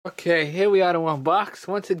Okay, here we are to unbox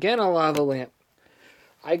once again a lava lamp.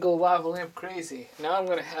 I go lava lamp crazy. Now I'm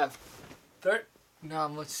gonna have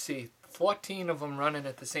 14 of them running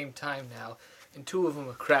at the same time now, and 2 of them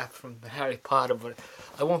are crap from the Harry Potter, but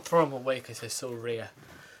I won't throw them away because they're so rare.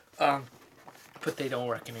 But they don't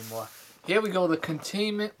work anymore. Here we go, the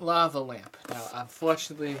Containment lava lamp. Now,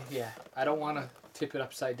 unfortunately, I don't want to tip it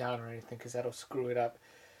upside down or anything because that'll screw it up.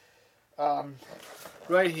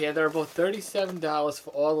 Right here, they're about $37 for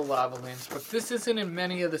all the lava lamps, but this isn't in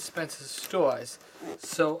many of the Spencer stores.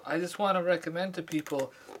 So I just want to recommend to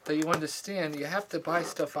people that you understand you have to buy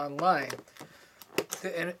stuff online.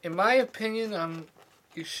 In my opinion,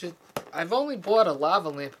 you should. I've only bought a lava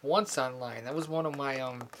lamp once online. That was one of my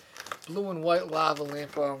blue and white lava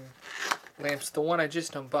lamp lamps, the one I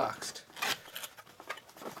just unboxed.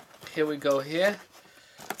 Here we go. Here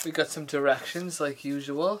we got some directions like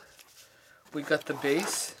usual. We got the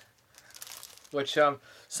base, which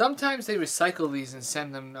sometimes they recycle these and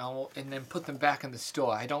send them and then put them back in the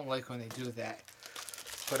store. I don't like when they do that.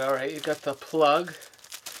 But alright, you got the plug.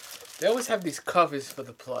 They always have these covers for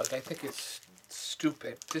the plug. I think it's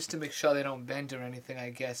stupid, just to make sure they don't bend or anything, I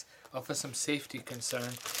guess, or for some safety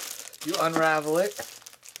concern. You unravel it.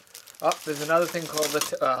 Oh, there's another thing called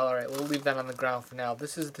the alright, we'll leave that on the ground for now.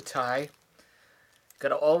 This is the tie.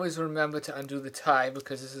 Gotta always remember to undo the tie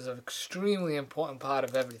because this is an extremely important part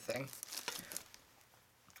of everything.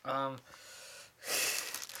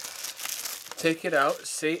 Take it out.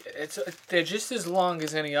 See, they're just as long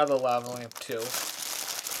as any other lava lamp too.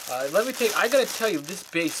 I gotta tell you, this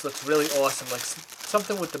base looks really awesome, like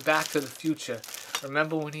something with the Back to the Future.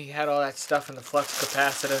 Remember when he had all that stuff in the flux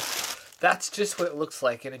capacitor? That's just what it looks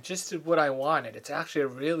like, and it just did what I wanted. It's actually a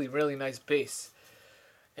really, really nice base.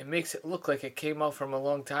 It makes it look like it came out from a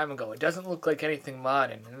long time ago. It doesn't look like anything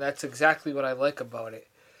modern, and that's exactly what I like about it.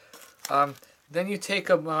 Then you take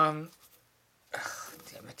damn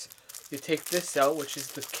it. You take this out, which is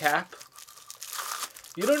the cap.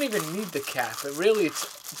 You don't even need the cap.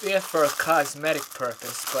 It's there for a cosmetic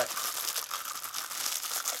purpose, but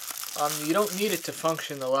you don't need it to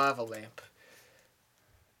function the lava lamp.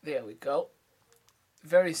 There we go.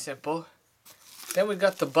 Very simple. Then we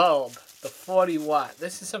got the bulb. The 40 watt.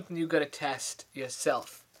 This is something you gotta test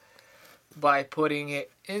yourself by putting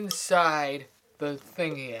it inside the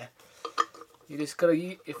thing here. You just gotta,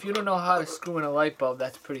 if you don't know how to screw in a light bulb,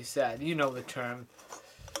 that's pretty sad. You know the term.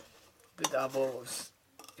 The doubles.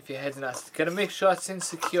 If your head's not, gotta make sure it's in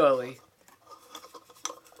securely.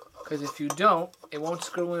 Because if you don't, it won't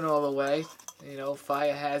screw in all the way. You know,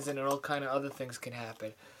 fire hazard and all kind of other things can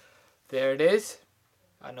happen. There it is.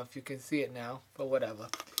 I don't know if you can see it now, but whatever.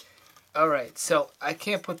 Alright, so I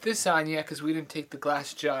can't put this on yet because we didn't take the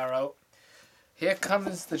glass jar out. Here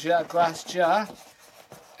comes the glass jar.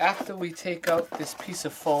 After we take out this piece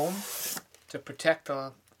of foam to protect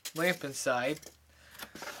the lamp inside.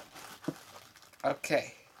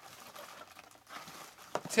 Okay.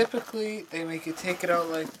 Typically, they make you take it out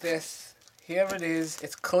like this. Here it is.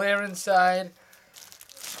 It's clear inside.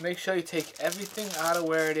 Make sure you take everything out of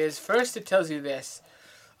where it is. First, it tells you this.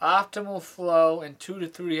 Optimal flow in 2 to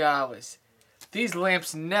 3 hours. These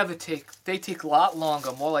lamps they take a lot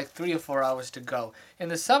longer, more like 3 or 4 hours to go. In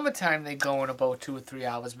the summertime, they go in about 2 or 3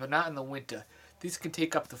 hours, but not in the winter. These can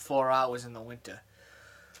take up to 4 hours in the winter.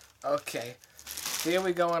 Okay, here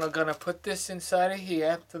we go, and I'm going to put this inside of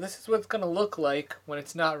here. So this is what it's going to look like when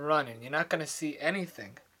it's not running. You're not going to see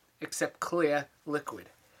anything except clear liquid,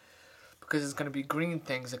 because there's going to be green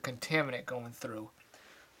things, a contaminant going through.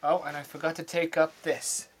 Oh, and I forgot to take up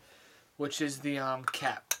this, which is the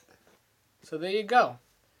cap. So there you go.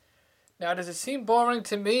 Now, does it seem boring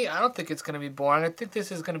to me? I don't think it's going to be boring. I think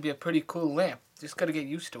this is going to be a pretty cool lamp. Just got to get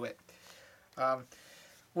used to it.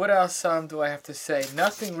 What else do I have to say?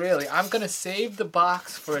 Nothing really. I'm going to save the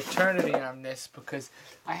box for eternity on this because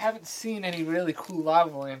I haven't seen any really cool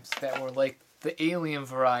lava lamps that were like the alien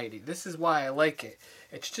variety. This is why I like it.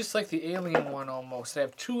 It's just like the alien one almost. I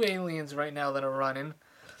have 2 aliens right now that are running.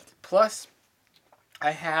 Plus, I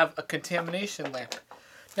have a contamination lamp.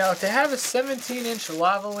 Now, to have a 17-inch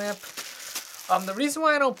lava lamp, the reason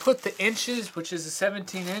why I don't put the inches, which is a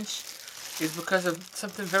 17-inch, is because of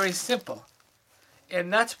something very simple.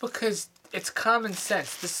 And that's because it's common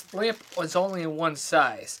sense. This lamp was only in one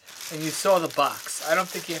size, and you saw the box. I don't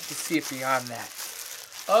think you have to see it beyond that.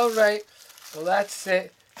 All right, well, that's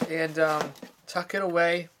it. And tuck it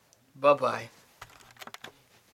away. Bye-bye.